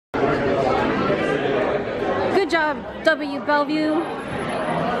W Bellevue.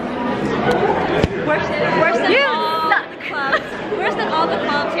 Worse than all the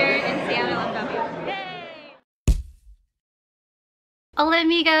clubs here in Seattle and W. Yay! Hola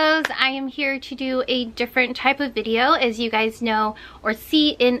amigos, I am here to do a different type of video. As you guys know or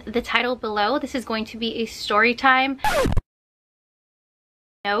see in the title below, this is going to be a story time.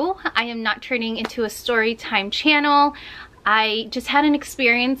 No, I am not turning into a story time channel. I just had an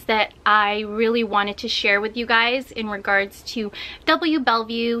experience that I really wanted to share with you guys in regards to W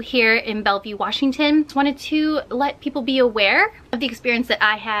Bellevue here in Bellevue, Washington. Just wanted to let people be aware of the experience that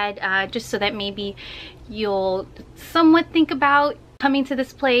I had, just so that maybe you'll somewhat think about coming to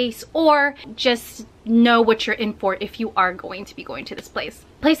this place, or just know what you're in for if you are going to be going to this place.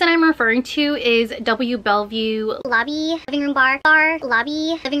 The place that I'm referring to is W Bellevue Lobby, Living Room Bar,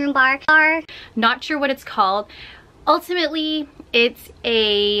 Lobby, Living Room Bar. Not sure what it's called. Ultimately, it's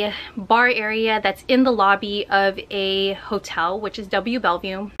a bar area that's in the lobby of a hotel, which is W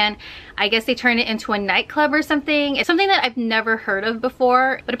Bellevue, and I guess they turn it into a nightclub or something. It's something that I've never heard of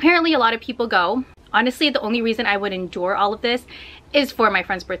before, but apparently a lot of people go. Honestly, the only reason I would endure all of this is for my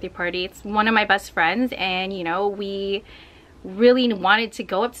friend's birthday party. It's one of my best friends, and you know, we really wanted to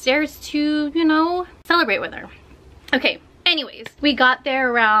go upstairs to, you know, celebrate with her. Okay. Anyways, we got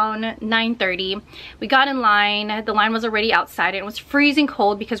there around 9:30. We got in line. The line was already outside and it was freezing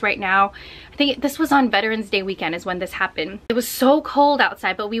cold because right now, I think this was on Veterans Day weekend is when this happened. It was so cold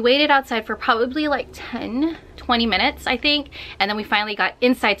outside, but we waited outside for probably like 10-20 minutes, I think. And then we finally got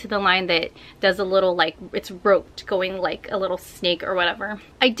inside to the line that does a little, like, it's roped, going like a little snake or whatever.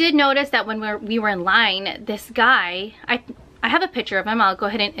 I did notice that when we were in line, this guy, I have a picture of him. I'll go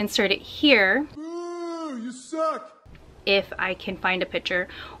ahead and insert it here. Ooh, you suck. If I can find a picture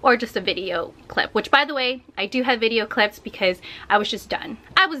or just a video clip, which by the way, I do have video clips because I was just done.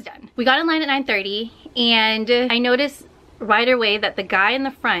 I was done. We got in line at 9:30 and I noticed right away that the guy in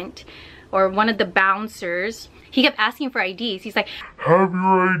the front, or one of the bouncers, he kept asking for IDs. He's like, have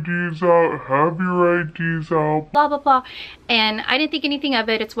your IDs out, have your IDs out, blah, blah, blah. And I didn't think anything of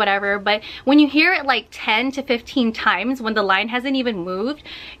it, it's whatever. But when you hear it like 10 to 15 times when the line hasn't even moved,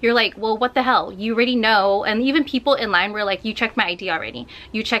 you're like, well, what the hell? You already know. And even people in line were like, you checked my ID already.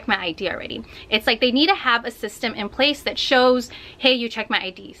 You checked my ID already. It's like they need to have a system in place that shows, hey, you checked my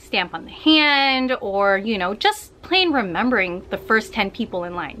ID. Stamp on the hand, or, you know, just plain remembering the first 10 people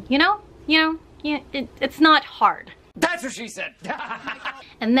in line, you know? Yeah, it's not hard. That's what she said.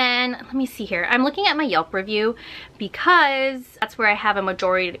 And then, let me see here. I'm looking at my Yelp review because that's where I have a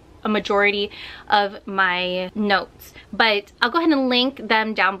majority of my notes. But I'll go ahead and link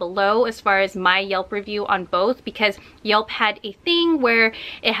them down below as far as my Yelp review on both, because Yelp had a thing where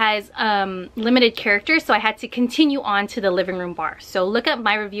it has limited characters, so I had to continue on to the living room bar. So look up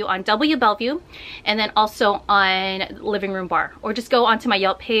my review on W Bellevue and then also on living room bar, or just go onto my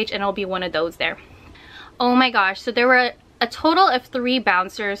Yelp page and it'll be one of those there. Oh my gosh, so there were a total of 3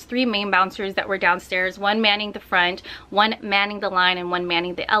 bouncers, 3 main bouncers that were downstairs, 1 manning the front, 1 manning the line, and 1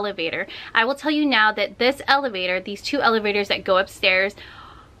 manning the elevator. I will tell you now that this elevator, these 2 elevators that go upstairs,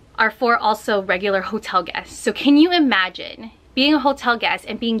 are for also regular hotel guests. So can you imagine being a hotel guest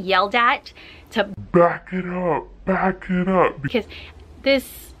and being yelled at to back it up, back it up? Because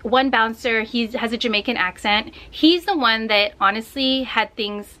this one bouncer, he has a Jamaican accent. He's the one that honestly had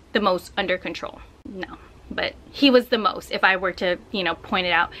things the most under control. No. But he was the most, if I were to, you know, point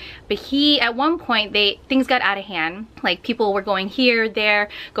it out. But he, at one point, things got out of hand. Like, people were going here, there,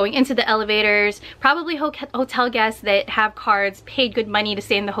 going into the elevators. Probably hotel guests that have cards, paid good money to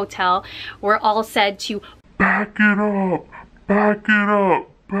stay in the hotel, were all said to back it up, back it up,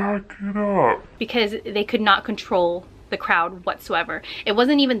 back it up. Because they could not control the crowd whatsoever. It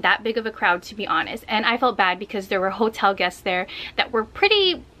wasn't even that big of a crowd, to be honest. And I felt bad because there were hotel guests there that were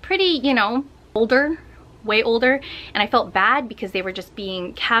pretty, you know, older. Way older, and I felt bad because they were just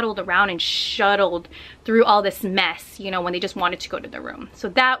being cattled around and shuttled through all this mess, you know, when they just wanted to go to their room. So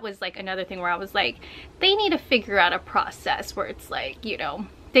that was like another thing where I was like, they need to figure out a process where it's like, you know,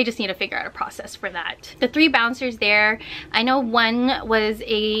 they just need to figure out a process for that. The 3 bouncers there, I know one was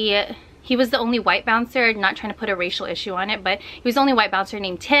he was the only white bouncer, not trying to put a racial issue on it, but he was the only white bouncer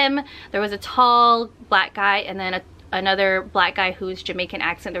named Tim. There was a tall black guy and then another black guy who's Jamaican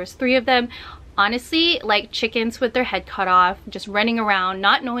accent. There was 3 of them. Honestly, like chickens with their head cut off, just running around,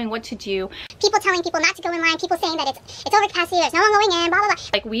 not knowing what to do. People telling people not to go in line, people saying that it's over capacity, there's no one going in, blah, blah, blah.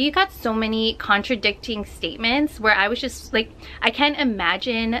 Like, we got so many contradicting statements where I was just like, I can't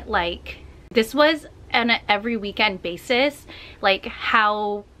imagine, like, this was on an every weekend basis, like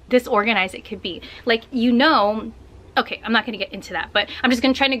how disorganized it could be. Like, you know, Okay, I'm not gonna get into that, but I'm just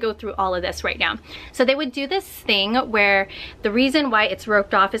gonna try to go through all of this right now. So they would do this thing where the reason why it's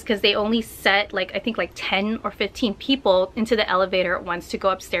roped off is because they only set like, I think like 10 or 15 people into the elevator at once to go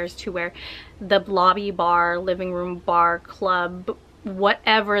upstairs to where the lobby bar, living room bar, club,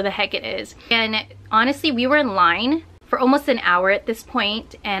 whatever the heck it is. And honestly, we were in line for almost an hour at this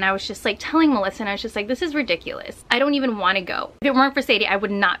point, and I was just like telling Melissa, and I was just like, this is ridiculous. I don't even want to go. If it weren't for Sadie, I would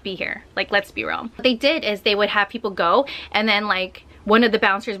not be here. Like, let's be real. What they did is they would have people go, and then like one of the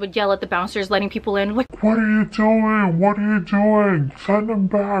bouncers would yell at the bouncers letting people in, like, what are you doing? What are you doing? Send them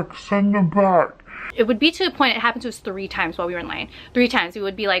back, send them back. It would be to a point, it happened to us 3 times while we were in line. 3 times. We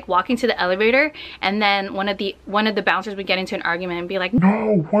would be like walking to the elevator, and then one of the bouncers would get into an argument and be like,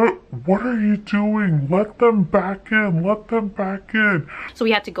 no, what are you doing? Let them back in, let them back in. So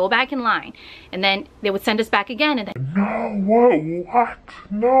we had to go back in line, and then they would send us back again, and then, no, what?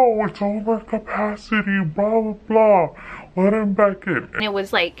 No, it's over capacity, blah, blah, blah. Let him back in. and it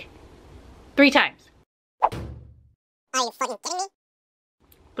was like 3 times. Are you fucking kidding me?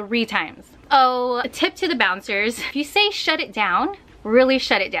 3 times. Oh, a tip to the bouncers. If you say shut it down, really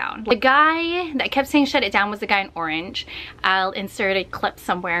shut it down. The guy that kept saying shut it down was the guy in orange. I'll insert a clip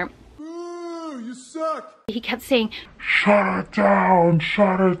somewhere. Ooh, you suck. He kept saying, Shut it down,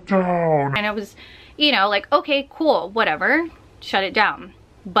 shut it down. and I was, you know, like, okay, cool, whatever, shut it down.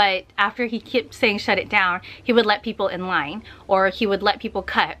 But after he kept saying shut it down, he would let people in line, or he would let people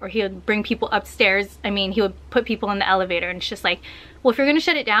cut, or he would bring people upstairs. I mean, he would put people in the elevator, and it's just like, well, if you're gonna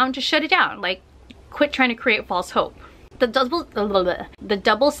shut it down, just shut it down. Like, quit trying to create false hope. The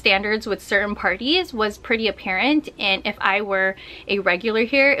double standards with certain parties was pretty apparent, and if I were a regular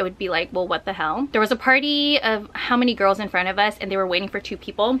here, it would be like, well, what the hell? There was a party of how many girls in front of us, and they were waiting for 2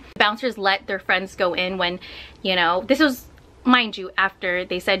 people. Bouncers let their friends go in when, you know, this was, mind you, after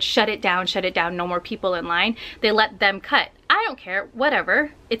they said shut it down, no more people in line. They let them cut. I don't care,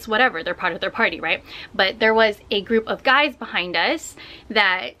 whatever, it's whatever, they're part of their party, right? But there was a group of guys behind us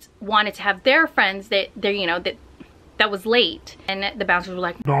that wanted to have their friends that they're, you know, that was late, and the bouncers were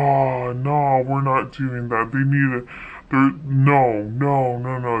like, No, we're not doing that. They need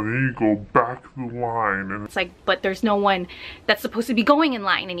no, they need to go back to the line. And it's like, but there's no one that's supposed to be going in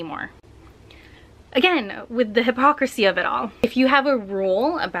line anymore. Again, with the hypocrisy of it all. If you have a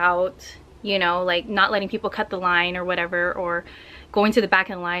rule about, you know, like not letting people cut the line or whatever, or going to the back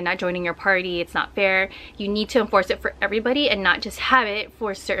of the line, not joining your party, it's not fair. You need to enforce it for everybody and not just have it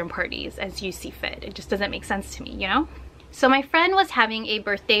for certain parties as you see fit. It just doesn't make sense to me, you know? So my friend was having a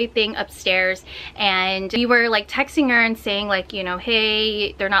birthday thing upstairs, and we were like texting her and saying like, you know,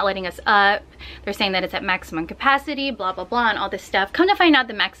 hey, they're not letting us up. They're saying that it's at maximum capacity, blah, blah, blah, and all this stuff. Come to find out,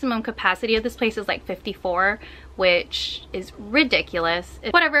 the maximum capacity of this place is like 54, which is ridiculous.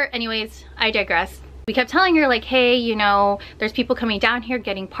 Whatever, anyways, I digress. We kept telling her like, hey, you know, there's people coming down here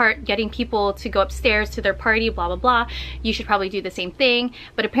getting people to go upstairs to their party, blah, blah, blah. You should probably do the same thing.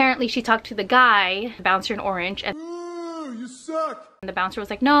 But apparently she talked to the guy, the bouncer in orange, and You suck. the bouncer was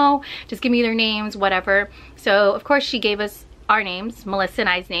like, no, just give me their names, whatever. So of course she gave us our names, Melissa and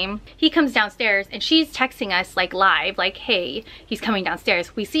I's name. He comes downstairs and she's texting us like live, like, hey, he's coming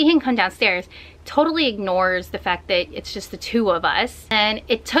downstairs. We see him come downstairs, totally ignores the fact that it's just the 2 of us. And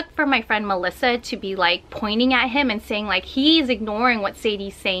it took for my friend Melissa to be like pointing at him and saying like, he's ignoring what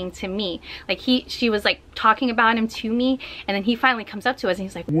Sadie's saying to me. Like she was like talking about him to me, and then he finally comes up to us and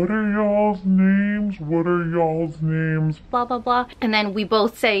he's like, what are y'all's names? What are y'all's names? blah, blah, blah. And then we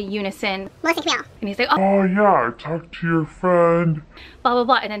both say unison, Melissa and Camille. and he's like, oh, Oh yeah, I talked to your friend. blah, blah,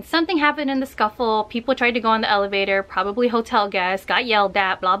 blah. And then something happened in the scuffle. People tried to go on the elevator, probably hotel guests, got yelled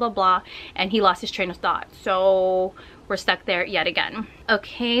at, blah, blah, blah. And he lost his train of thought. So we're stuck there yet again.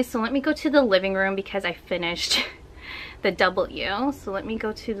 Okay, so let me go to the living room because I finished the W. So let me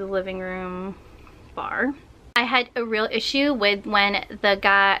go to the living room bar. I had a real issue with when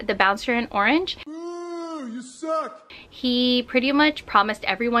the bouncer in orange, Ooh, you suck. he pretty much promised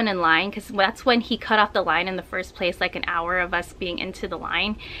everyone in line, because that's when he cut off the line in the first place, like an hour of us being into the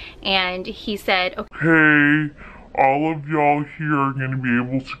line. And he said, okay, Hey, all of y'all here are going to be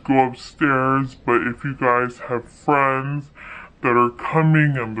able to go upstairs, but if you guys have friends that are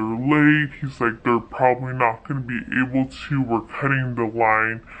coming and they're late, he's like, they're probably not going to be able to. We're cutting the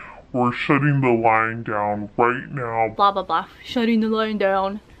line. We're shutting the line down right now. blah, blah, blah, shutting the line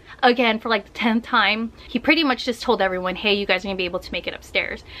down. Again, for like the 10th time, he pretty much just told everyone, hey, you guys are gonna be able to make it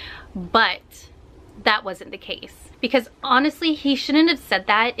upstairs. But that wasn't the case. Because honestly, he shouldn't have said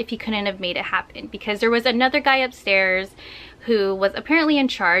that if he couldn't have made it happen. Because there was another guy upstairs who was apparently in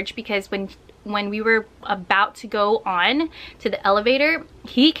charge, because when when we were about to go on to the elevator,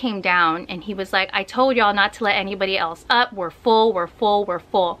 he came down and he was like, I told y'all not to let anybody else up. We're full, we're full, we're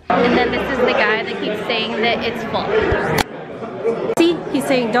full. And then this is the guy that keeps saying that it's full. See, he's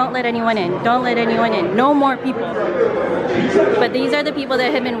saying don't let anyone in, don't let anyone in, no more people. But these are the people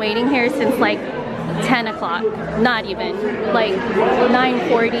that have been waiting here since like 10 o'clock, not even, like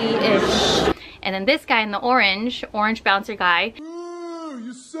 9:40-ish. And then this guy in the orange bouncer guy, Ooh,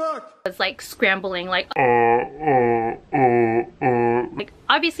 you suck. was like scrambling, like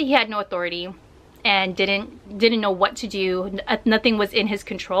obviously he had no authority and didn't know what to do. Nothing was in his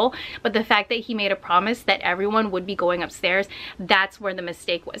control. But the fact that he made a promise that everyone would be going upstairs, that's where the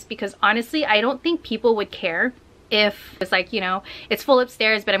mistake was. Because honestly, I don't think people would care if it's like, you know, it's full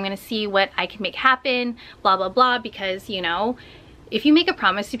upstairs, but I'm gonna see what I can make happen, blah blah blah. Because, you know, if you make a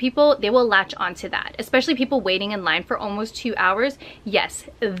promise to people, they will latch onto that. Especially people waiting in line for almost 2 hours. Yes,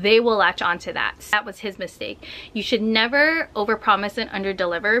 they will latch onto that. That was his mistake. You should never overpromise and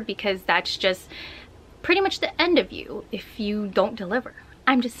underdeliver, because that's just pretty much the end of you if you don't deliver.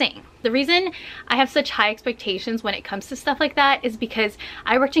 I'm just saying. The reason I have such high expectations when it comes to stuff like that is because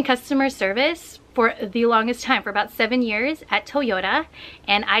I worked in customer service for the longest time, for about 7 years at Toyota,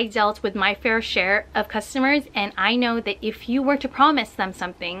 and I dealt with my fair share of customers, and I know that if you were to promise them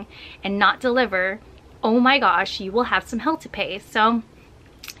something and not deliver, oh my gosh, you will have some hell to pay. So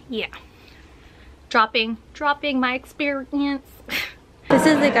yeah, dropping my experience. This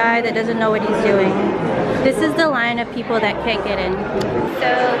is the guy that doesn't know what he's doing. This is the line of people that can't get in.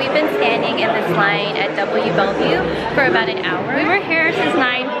 So we've been standing in this line at W Bellevue for about an hour. We were here since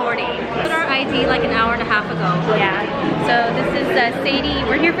 9:40. Put our ID like an hour and a half ago. Yeah. So this is Sadie.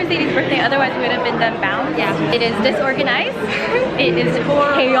 We're here for Sadie's birthday. Otherwise we would have been done bound. Yeah. It is disorganized. It is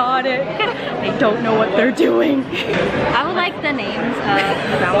chaotic. They don't know what they're doing. I would like the names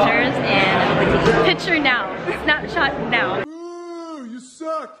of the bouncers and the picture now. Snapshot now. Ooh, you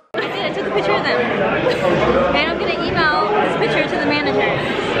suck. I did. I took a picture of them. And I'm gonna email this picture to the managers.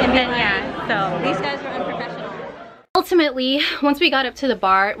 And then yeah, so these guys were unprofessional. Ultimately, once we got up to the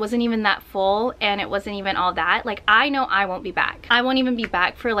bar, it wasn't even that full, and it wasn't even all that. Like, I know I won't be back. I won't even be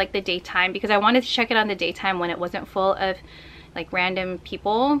back for like the daytime, because I wanted to check it on the daytime when it wasn't full of like random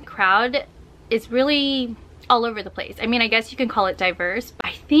people. Crowd is really all over the place. I mean, I guess you can call it diverse.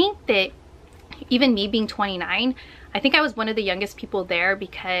 I think that even me being 29, I think I was one of the youngest people there,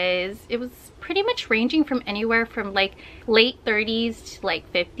 because it was pretty much ranging from anywhere from like late 30s to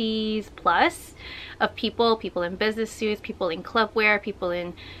like 50s plus of people in business suits, people in club wear, people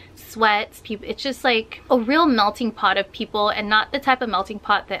in sweats, people. It's just like a real melting pot of people, and not the type of melting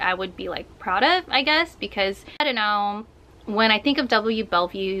pot that I would be like proud of, I guess, because I don't know, when I think of W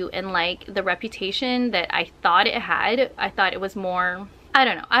Bellevue and like the reputation that I thought it had, I thought it was more, I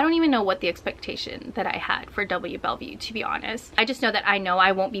don't know. I don't even know what the expectation that I had for W Bellevue, to be honest. I just know that I know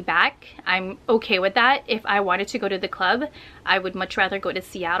I won't be back. I'm okay with that. If I wanted to go to the club, I would much rather go to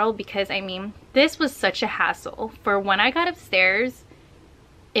Seattle, because I mean, this was such a hassle. For when I got upstairs,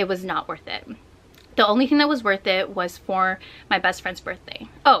 it was not worth it. The only thing that was worth it was for my best friend's birthday.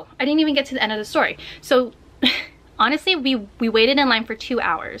 Oh, I didn't even get to the end of the story. So honestly, we waited in line for 2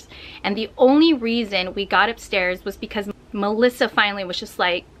 hours, and the only reason we got upstairs was because Melissa finally was just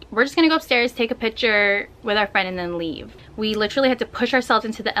like, we're just gonna go upstairs, take a picture with our friend, and then leave. We literally had to push ourselves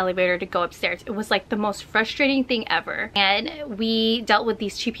into the elevator to go upstairs. It was like the most frustrating thing ever. And we dealt with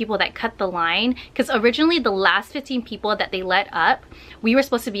these two people that cut the line, because originally the last 15 people that they let up, we were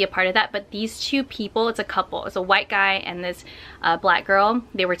supposed to be a part of that, but these two people, it's a couple, it's a white guy and this black girl,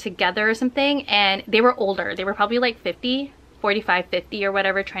 they were together or something, and they were older. They were probably like 50, 45, 50 or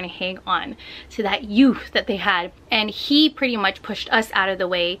whatever, trying to hang on to that youth that they had. And he pretty much pushed us out of the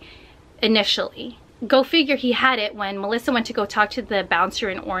way initially. Go figure, he had it when Melissa went to go talk to the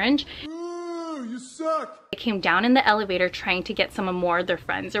bouncer in orange. Ooh, you suck. They came down in the elevator trying to get some more of their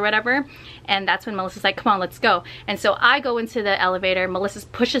friends or whatever, and that's when Melissa's like, come on, let's go. And so I go into the elevator, Melissa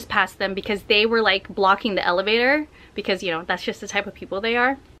pushes past them because they were like blocking the elevator, because you know, that's just the type of people they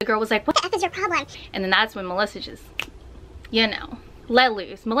are. The girl was like, what the F is your problem? And then that's when Melissa just, you know, let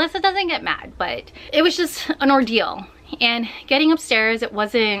loose. Melissa doesn't get mad, but it was just an ordeal. And getting upstairs, it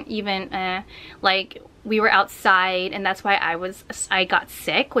wasn't even like we were outside, and that's why I got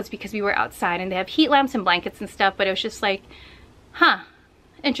sick, was because we were outside and they have heat lamps and blankets and stuff, but it was just like, huh,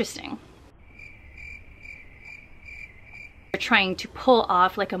 interesting. They're trying to pull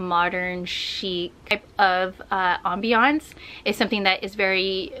off like a modern chic type of ambiance is something that is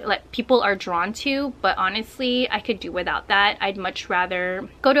very, like, people are drawn to, but honestly I could do without that. I'd much rather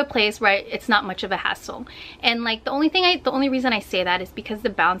go to a place where it's not much of a hassle. And like the only reason I say that is because the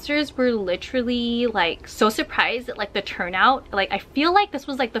bouncers were literally like so surprised at like the turnout. Like I feel like this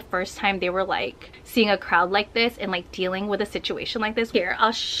was like the first time they were like seeing a crowd like this and like dealing with a situation like this. Here,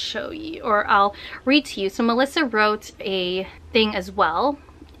 I'll show you, or I'll read to you. So Melissa wrote a thing as well,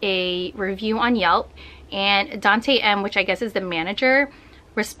 a review on Yelp, and Dante M, which I guess is the manager,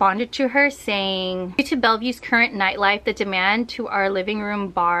 responded to her saying, due to Bellevue's current nightlife, the demand to our living room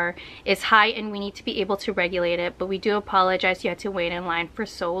bar is high and we need to be able to regulate it, but we do apologize you had to wait in line for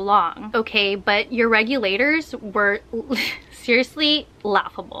so long. Okay, but your regulators were seriously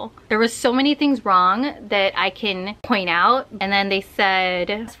laughable. There was so many things wrong that I can point out. And then they said,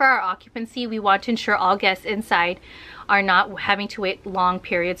 as for our occupancy, we want to ensure all guests inside are not having to wait long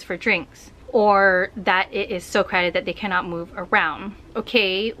periods for drinks, or that it is so crowded that they cannot move around.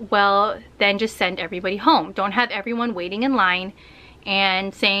 Okay, well then just send everybody home. Don't have everyone waiting in line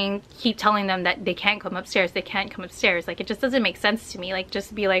and keep telling them that they can't come upstairs, they can't come upstairs. Like, it just doesn't make sense to me. Like,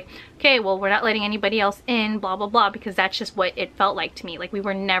 just be like, okay, well, we're not letting anybody else in, blah blah blah, because that's just what it felt like to me. Like, we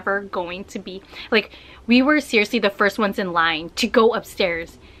were never going to be, like, we were seriously the first ones in line to go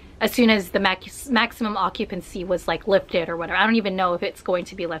upstairs as soon as the maximum occupancy was like lifted or whatever. I don't even know if it's going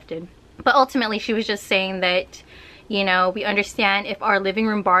to be lifted. But ultimately she was just saying that, you know, we understand if our living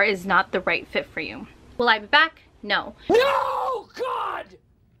room bar is not the right fit for you. Will I be back? No. No, God!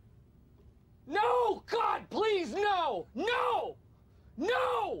 No, God, please, no! No!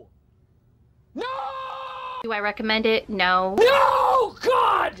 No! No! Do I recommend it? No. No,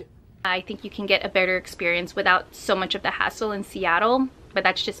 God! I think you can get a better experience without so much of the hassle in Seattle, but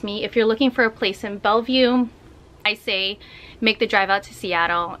that's just me. If you're looking for a place in Bellevue, I say make the drive out to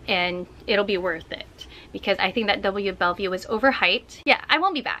Seattle and it'll be worth it, because I think that W Bellevue is overhyped. Yeah, I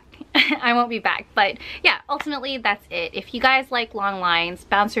won't be back. I won't be back. But yeah, ultimately that's it. If you guys like long lines,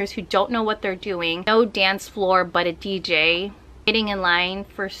 bouncers who don't know what they're doing, no dance floor but a DJ, waiting in line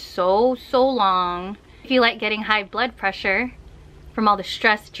for so long, if you like getting high blood pressure from all the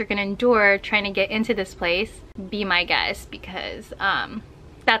stress that you're gonna endure trying to get into this place, be my guest, because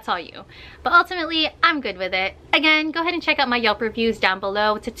that's all you. But ultimately, I'm good with it. Again, go ahead and check out my Yelp reviews down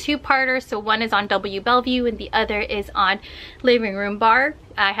below. It's a two-parter, so one is on W Bellevue and the other is on living room bar.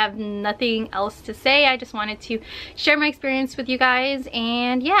 I have nothing else to say. I just wanted to share my experience with you guys,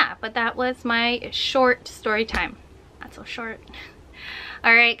 and yeah, but that was my short story time. Not so short.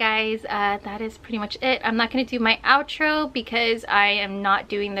 Alright guys, that is pretty much it. I'm not going to do my outro because I am not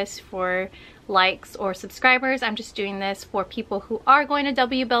doing this for likes or subscribers. I'm just doing this for people who are going to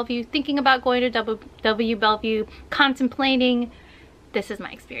W Bellevue, thinking about going to W Bellevue, contemplating. This is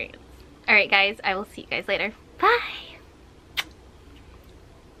my experience. Alright guys, I will see you guys later. Bye!